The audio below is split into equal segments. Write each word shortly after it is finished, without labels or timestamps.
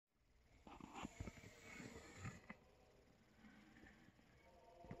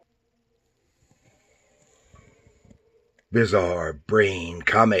Bizarre Brain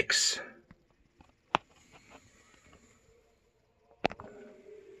Comics.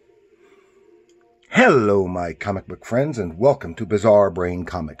 Hello, my comic book friends, and welcome to Bizarre Brain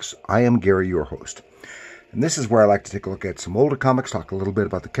Comics. I am Gary, your host. And this is where I like to take a look at some older comics, talk a little bit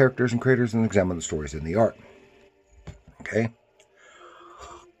about the characters and creators, and examine the stories and the art. Okay?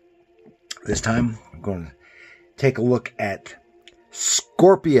 This time, I'm going to take a look at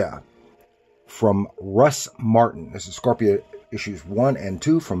Scorpia from Russ Martin. This is Scorpia issues 1 and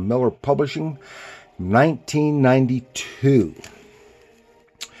 2 from Miller Publishing, 1992.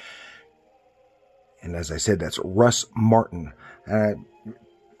 And as I said, that's Russ Martin. I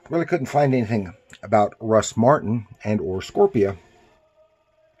really couldn't find anything about Russ Martin and or Scorpia,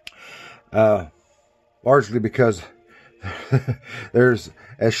 largely because there's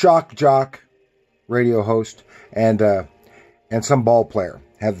a shock jock radio host and some ball player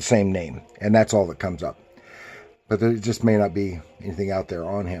have the same name, and that's all that comes up. But there just may not be anything out there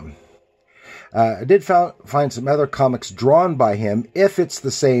on him. I did find some other comics drawn by him, if it's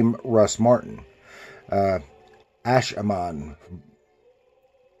the same Russ Martin. Ashaman.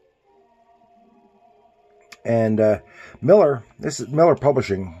 And Miller, this is Miller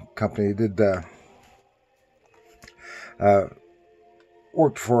Publishing Company, did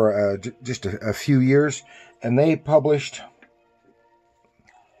worked for just a few years, and they published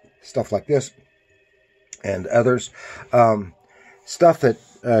stuff like this and others, stuff that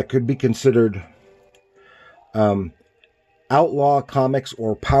could be considered outlaw comics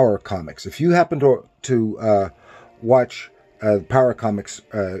or power comics. If you happen to watch Power Comics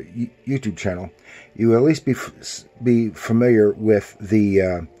YouTube channel, you at least be familiar with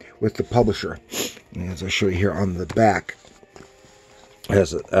the publisher. And as I show you here on the back, has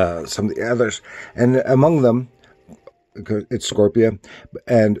some of the others, and among them, it's Scorpia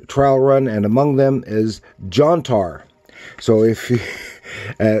and Trial Run, and among them is Jontar. So if you,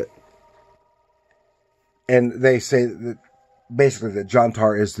 and they say that basically that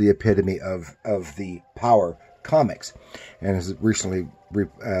Jontar is the epitome of the Power comics, and has recently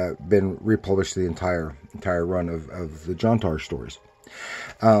been republished the entire run of the Jontar stories.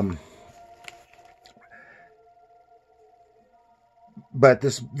 But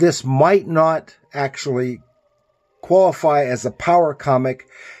this might not actually qualify as a Power comic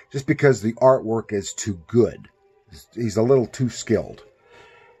just because the artwork is too good. He's a little too skilled.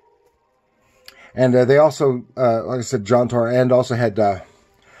 And they also, like I said, Jontar, and also had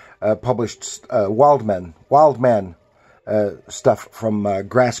published Wildman stuff from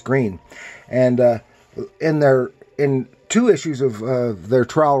Grass Green. And in 2 issues of their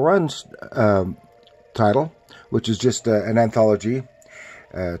Trial Runs title, which is just an anthology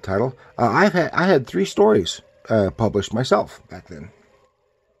title, I had 3 stories published myself back then.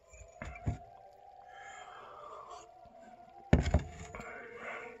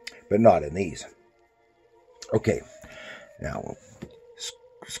 But not in these. Okay, now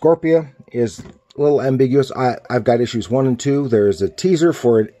Scorpia is a little ambiguous. I've got issues 1 and 2. There's a teaser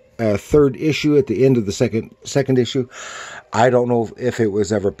for a 3rd issue at the end of the second issue. I don't know if it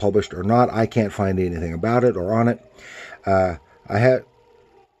was ever published or not. I can't find anything about it or on it. I had,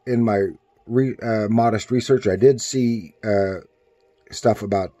 in my modest research, I did see stuff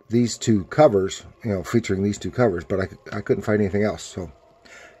about these 2 covers, featuring these 2 covers, but I couldn't find anything else. So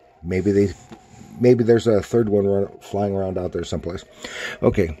maybe there's a 3rd one flying around out there someplace.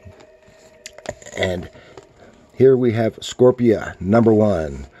 Okay, and here we have Scorpia number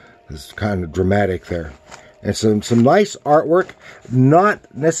 1. This is kind of dramatic there, and some nice artwork.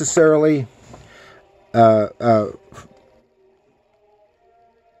 Not necessarily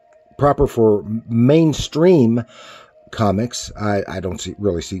proper for mainstream comics. I don't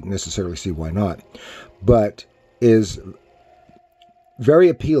necessarily see why not, but is very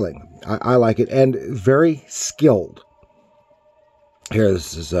appealing. I like it, and very skilled. Here,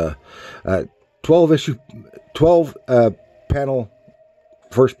 this is a 12 panel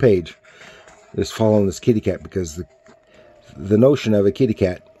first page. Is following this kitty cat, because the notion of a kitty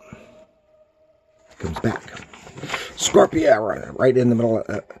cat comes back. Scorpia, right in the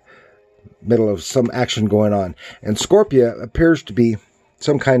middle of some action going on, and Scorpia appears to be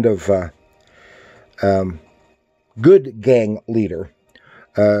some kind of good gang leader.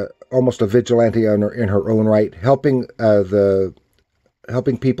 Almost a vigilante in her own right, helping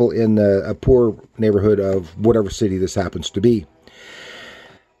people in a poor neighborhood of whatever city this happens to be.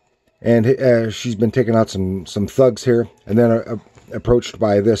 And she's been taking out some thugs here, and then approached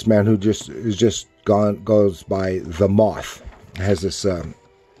by this man who goes by the Moth. Has this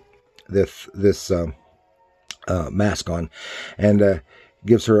mask on, and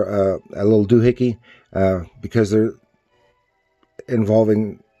gives her a little doohickey because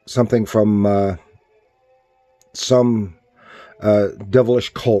involving something from some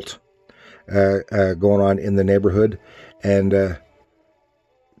devilish cult going on in the neighborhood, and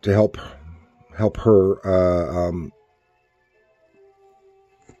to help her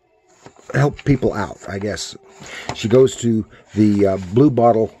help people out, I guess. She goes to the Blue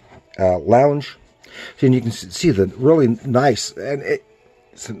Bottle Lounge, and you can see the really nice, and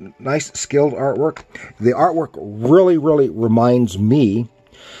it's a nice skilled artwork. The artwork really reminds me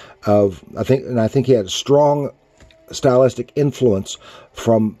of, I think he had a strong stylistic influence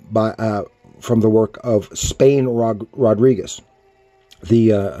from the work of Spain Rodriguez,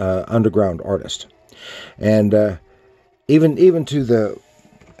 the underground artist, and even to the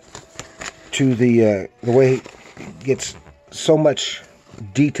way he gets so much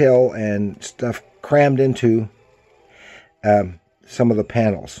detail and stuff crammed into some of the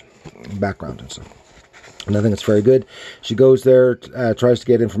panels, background and stuff. And I think it's very good. She goes there, tries to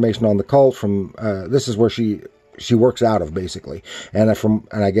get information on the cult from. This is where she works out of, basically, and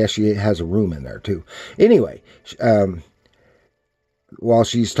I guess she has a room in there too. Anyway, while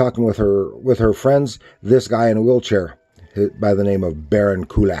she's talking with her friends, this guy in a wheelchair by the name of Baron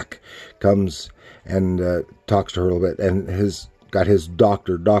Kulak comes and talks to her a little bit, and got his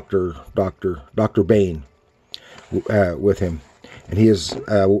Dr. Bane with him, and he is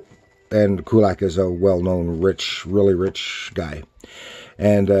and Kulak is a well-known really rich guy,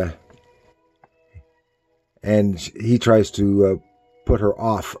 and he tries to put her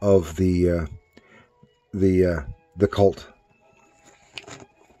off of the cult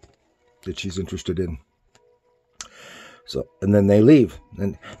that she's interested in. So, and then they leave.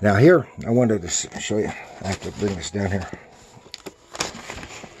 And now here, I wanted to show you. I have to bring this down here.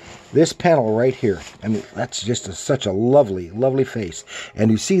 This panel right here. I mean, that's just such a lovely face. And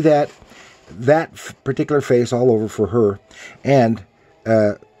you see that particular face all over for her, and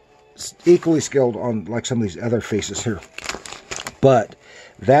equally skilled on like some of these other faces here. But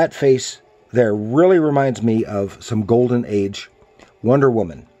that face there really reminds me of some Golden Age Wonder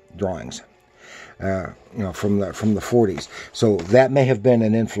Woman drawings. From the 40s. So that may have been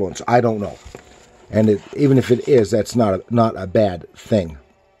an influence. I don't know. And even if it is, that's not a bad thing.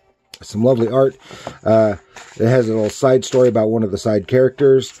 Some lovely art. It has a little side story about one of the side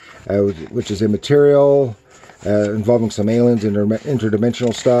characters, which is immaterial, involving some aliens and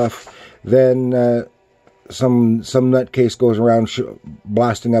interdimensional stuff. Then some nutcase goes around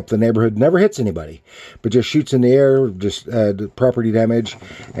blasting up the neighborhood, never hits anybody, but just shoots in the air, just property damage.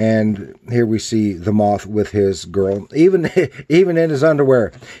 And here we see the Moth with his girl, even in his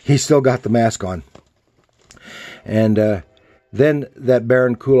underwear, he's still got the mask on. And then that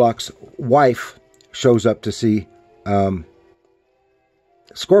Baron Kulak's wife shows up to see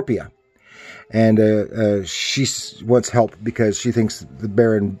Scorpia, and she wants help because she thinks the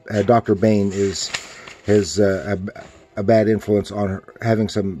Baron Dr. Bane has a bad influence on her, having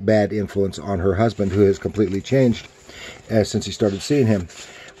some bad influence on her husband, who has completely changed since he started seeing him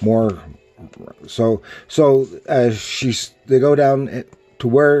more. So they go down to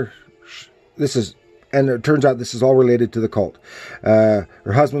where this is, and it turns out this is all related to the cult. Her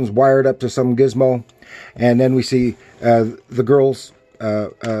husband's wired up to some gizmo, and then we see the girls,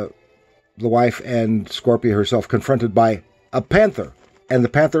 the wife and Scorpia herself, confronted by a panther, and the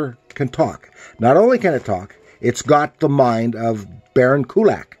panther can talk. Not only can it talk, it's got the mind of Baron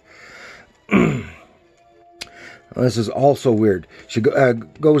Kulak. This is also weird. She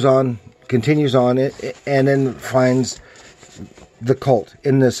goes on, continues on, and then finds the cult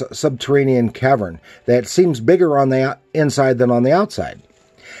in this subterranean cavern that seems bigger on the inside than on the outside.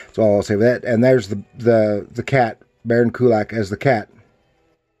 That's all I'll say for that. And there's the cat, Baron Kulak as the cat,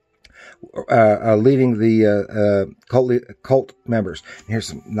 leading the cult members. And here's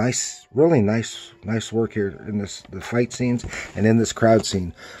some really nice work here in the fight scenes and in this crowd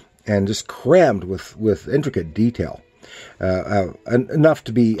scene, and just crammed with intricate detail, enough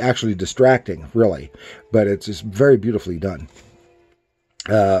to be actually distracting, really. But it's just very beautifully done.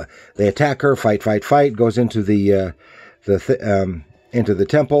 They attack her, fight, goes into into the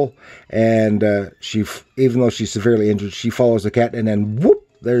temple, and she, even though she's severely injured, she follows the cat, and then whoop,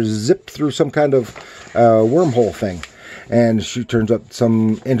 they're zipped through some kind of wormhole thing, and she turns up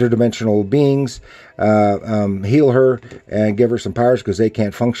some interdimensional beings, heal her and give her some powers because they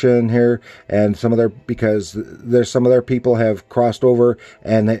can't function here, and because there's some of their people have crossed over,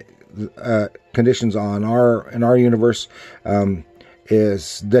 and conditions in our universe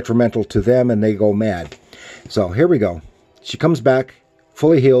is detrimental to them, and they go mad. So here we go. She comes back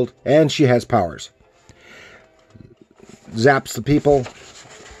fully healed, and she has powers. Zaps the people,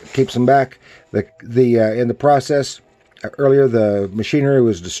 keeps them back. In the process, earlier, the machinery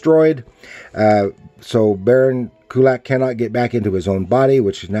was destroyed, so Baron Kulak cannot get back into his own body,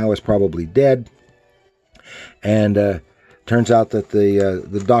 which now is probably dead. And turns out that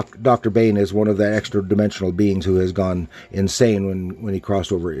the Dr. Bane is one of the extra-dimensional beings who has gone insane when he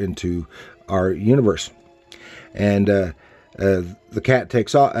crossed over into our universe. And the cat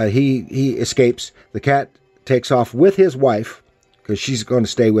takes off. He escapes. The cat takes off with his wife, because she's going to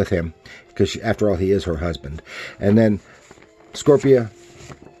stay with him, because after all, he is her husband. And then Scorpia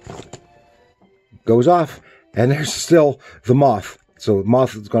goes off, and there's still the moth. So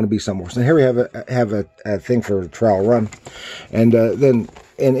moth is going to be somewhere. So here we have a thing for trial run. And then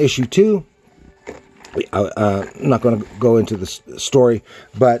in issue 2, I'm not going to go into the story,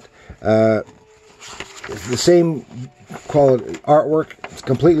 but the same quality artwork. It's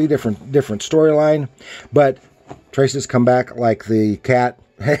completely different storyline, but traces come back like the cat.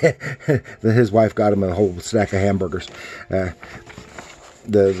 His wife got him a whole stack of hamburgers.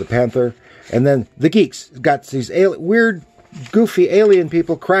 The panther, and then the geeks got these weird, goofy alien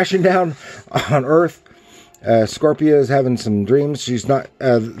people crashing down on Earth. Scorpia is having some dreams. She's not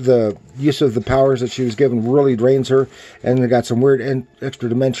the use of the powers that she was given really drains her, and they got some weird and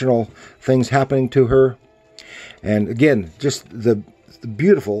extra-dimensional things happening to her. And again, just the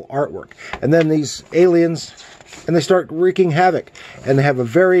beautiful artwork. And then these aliens, and they start wreaking havoc, and they have a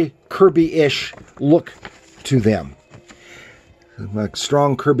very Kirby-ish look to them. Like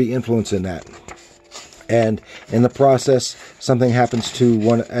strong Kirby influence in that. And in the process, something happens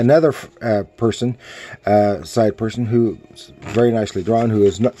to another person, side person, who's very nicely drawn, who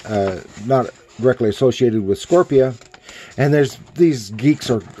is not directly associated with Scorpia. And there's these geeks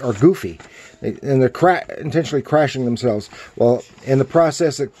are goofy, and they're intentionally crashing themselves. Well, in the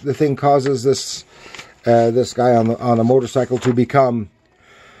process, the thing causes this guy on a motorcycle to become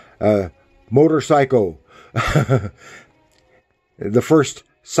Motorcycle, the first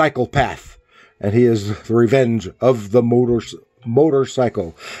psychopath. And he is the revenge of the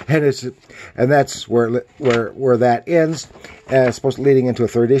motorcycle, and that's where that ends. Supposed to leading into a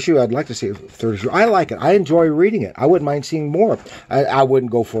third issue. I'd like to see a third issue. I like it. I enjoy reading it. I wouldn't mind seeing more. I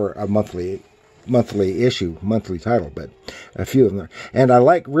wouldn't go for a monthly title, but a few of them. And I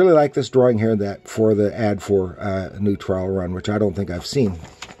really like this drawing here for the ad for a new trial run, which I don't think I've seen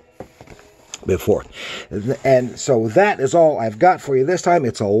before. And so that is all I've got for you this time.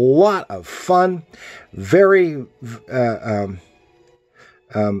 It's a lot of fun, very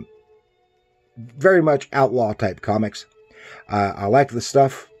very much outlaw type comics. I like the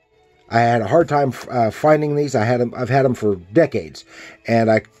stuff. I had a hard time finding these. I've had them for decades,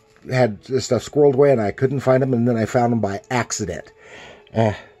 and I had this stuff squirreled away, and I couldn't find them, and then I found them by accident.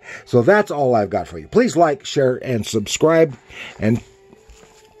 So that's all I've got for you. Please like, share, and subscribe,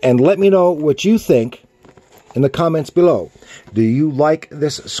 and let me know what you think in the comments below. Do you like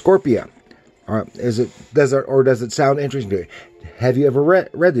this Scorpia? Or does it sound interesting to you? Have you ever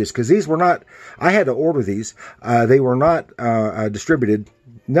read these? Because these were not, I had to order these. They were not distributed.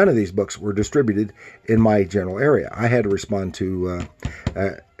 None of these books were distributed in my general area. I had to respond to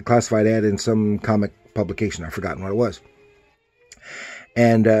a classified ad in some comic publication. I've forgotten what it was.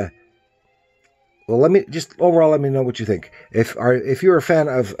 And well, let me know what you think. If you're a fan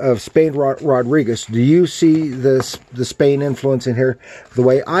of Spain Rodriguez, do you see the Spain influence in here the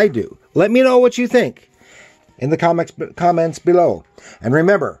way I do? Let me know what you think in the comments below. And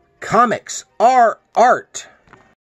remember, comics are art.